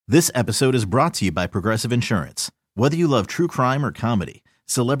This episode is brought to you by Progressive Insurance. Whether you love true crime or comedy,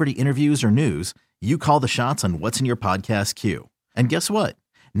 celebrity interviews or news, you call the shots on what's in your podcast queue. And guess what?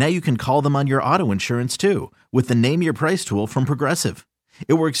 Now you can call them on your auto insurance too with the Name Your Price tool from Progressive.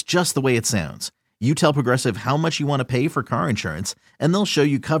 It works just the way it sounds. You tell Progressive how much you want to pay for car insurance, and they'll show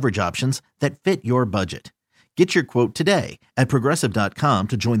you coverage options that fit your budget. Get your quote today at Progressive.com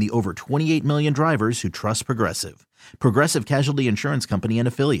to join the over 28 million drivers who trust Progressive. Progressive Casualty Insurance Company and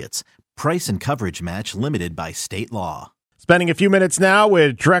Affiliates. Price and coverage match limited by state law. Spending a few minutes now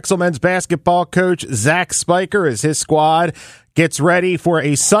with Drexel men's basketball coach Zach Spiker as his squad gets ready for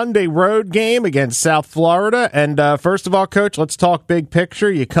a Sunday road game against South Florida. And first of all, Coach, let's talk big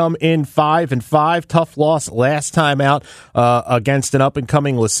picture. You come in 5-5, tough loss last time out against an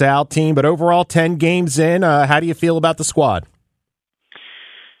up-and-coming LaSalle team. But overall, 10 games in, how do you feel about the squad?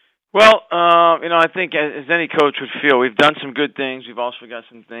 Well, I think as any coach would feel, we've done some good things. We've also got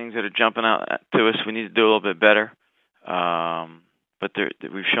some things that are jumping out to us. We need to do a little bit better. But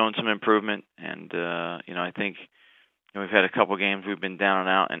we've shown some improvement, and I think we've had a couple games we've been down and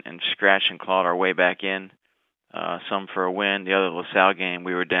out and scratched and clawed our way back in. Some for a win. The other LaSalle game,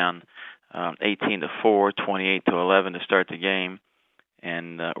 we were down 18-4, 28-11 to start the game,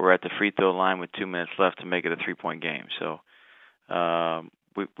 and we're at the free throw line with 2 minutes left to make it a 3-point game. So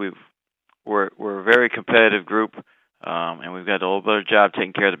we're a very competitive group, and we've got a little better job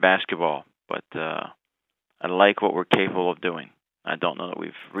taking care of the basketball, but I like what we're capable of doing. I don't know that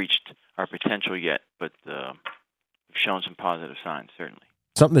we've reached our potential yet, but we've shown some positive signs, certainly.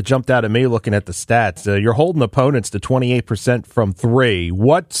 Something that jumped out at me looking at the stats, you're holding opponents to 28% from three.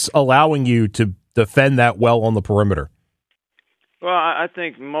 What's allowing you to defend that well on the perimeter? Well, I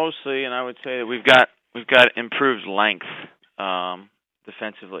think mostly, and I would say that we've got improved length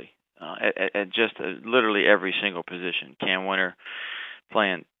defensively at just literally every single position. Cam Winter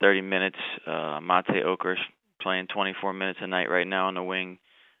playing 30 minutes. Mate Okers playing 24 minutes a night right now on the wing.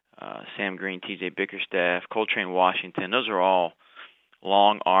 Sam Green, T.J. Bickerstaff, Coltrane Washington. Those are all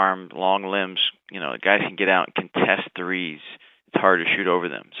long-armed, long limbs. Guys can get out and contest threes. It's hard to shoot over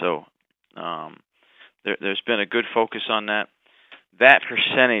them. So there's been a good focus on that. That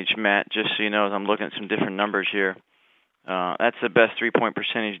percentage, Matt, just so you know, as I'm looking at some different numbers here, that's the best three-point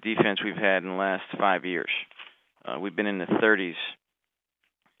percentage defense we've had in the last 5 years. We've been in the 30s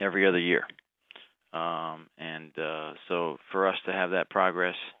every other year. So for us to have that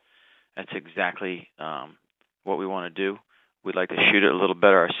progress, that's exactly what we want to do. We'd like to shoot it a little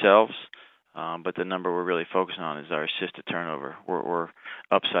better ourselves, but the number we're really focusing on is our assist to turnover. We're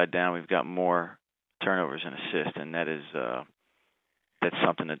upside down. We've got more turnovers than assists, and that's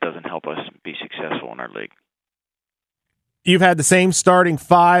something that doesn't help us be successful in our league. You've had the same starting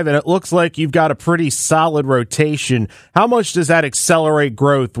five, and it looks like you've got a pretty solid rotation. How much does that accelerate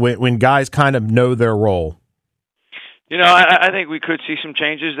growth when guys kind of know their role? I think we could see some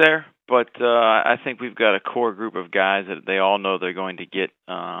changes there, but I think we've got a core group of guys that they all know they're going to get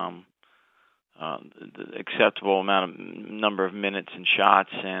the acceptable number of minutes and shots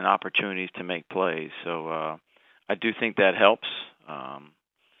and opportunities to make plays. So I do think that helps.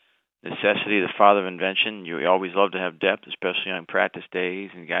 Necessity, the father of invention. You always love to have depth, especially on practice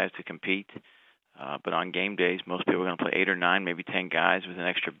days and guys to compete. But on game days, most people are going to play 8 or 9, maybe 10 guys with an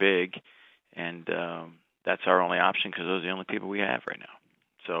extra big, and that's our only option because those are the only people we have right now.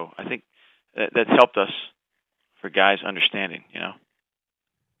 So I think that's helped us for guys understanding,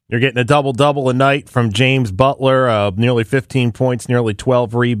 You're getting a double-double a night from James Butler, nearly 15 points, nearly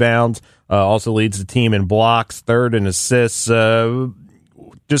 12 rebounds. Also leads the team in blocks, third in assists.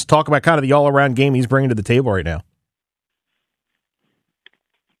 Just talk about kind of the all-around game he's bringing to the table right now.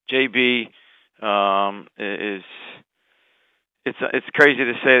 JB it's crazy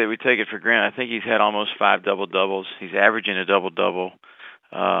to say that we take it for granted. I think he's had almost 5 double-doubles. He's averaging a double-double.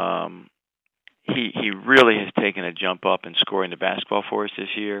 He really has taken a jump up in scoring the basketball for us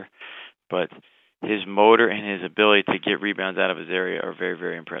this year, but his motor and his ability to get rebounds out of his area are very,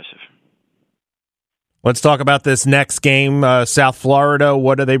 very impressive. Let's talk about this next game, South Florida.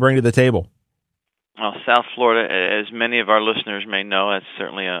 What do they bring to the table? Well, South Florida, as many of our listeners may know, that's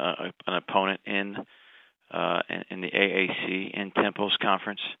certainly an opponent in the AAC, in Temple's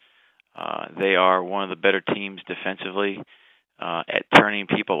conference. They are one of the better teams defensively at turning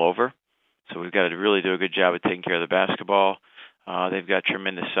people over. So we've got to really do a good job of taking care of the basketball. They've got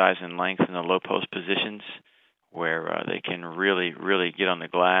tremendous size and length in the low post positions where they can really, really get on the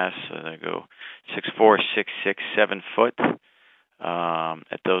glass. They go 6'4", 6'6", 7 foot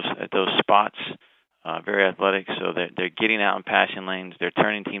at those spots. Very athletic. So they're getting out in passing lanes. They're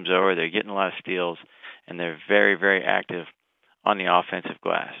turning teams over. They're getting a lot of steals, and they're very, very active on the offensive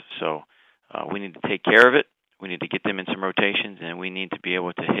glass. So we need to take care of it. We need to get them in some rotations, and we need to be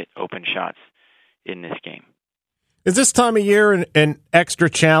able to hit open shots in this game. Is this time of year an extra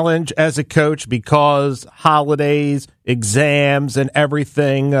challenge as a coach because holidays, exams, and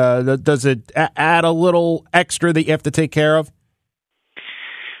everything? Does it add a little extra that you have to take care of?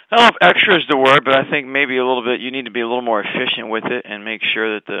 I don't know if extra is the word, but I think maybe a little bit. You need to be a little more efficient with it and make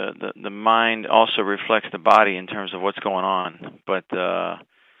sure that the mind also reflects the body in terms of what's going on. But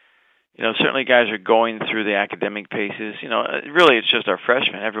certainly guys are going through the academic paces. Really it's just our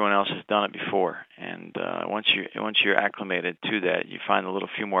freshmen. Everyone else has done it before, and once you're acclimated to that, you find a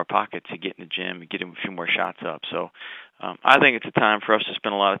few more pockets to get in the gym and get a few more shots up. So I think it's a time for us to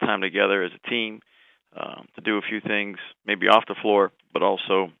spend a lot of time together as a team, to do a few things, maybe off the floor, but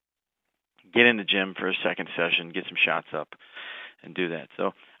also get in the gym for a second session, get some shots up, and do that.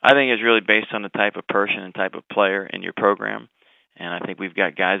 So I think it's really based on the type of person and type of player in your program. And I think we've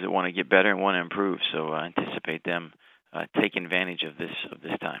got guys that want to get better and want to improve. So I anticipate them taking advantage of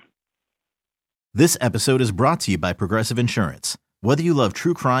this time. This episode is brought to you by Progressive Insurance. Whether you love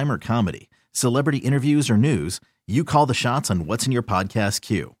true crime or comedy, celebrity interviews or news, you call the shots on what's in your podcast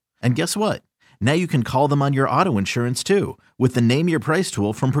queue. And guess what? Now you can call them on your auto insurance too with the Name Your Price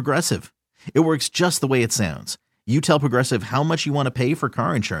tool from Progressive. It works just the way it sounds. You tell Progressive how much you want to pay for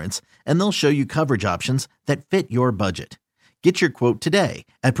car insurance, and they'll show you coverage options that fit your budget. Get your quote today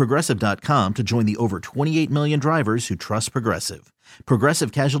at Progressive.com to join the over 28 million drivers who trust Progressive.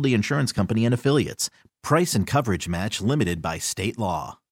 Progressive Casualty Insurance Company and Affiliates. Price and coverage match limited by state law.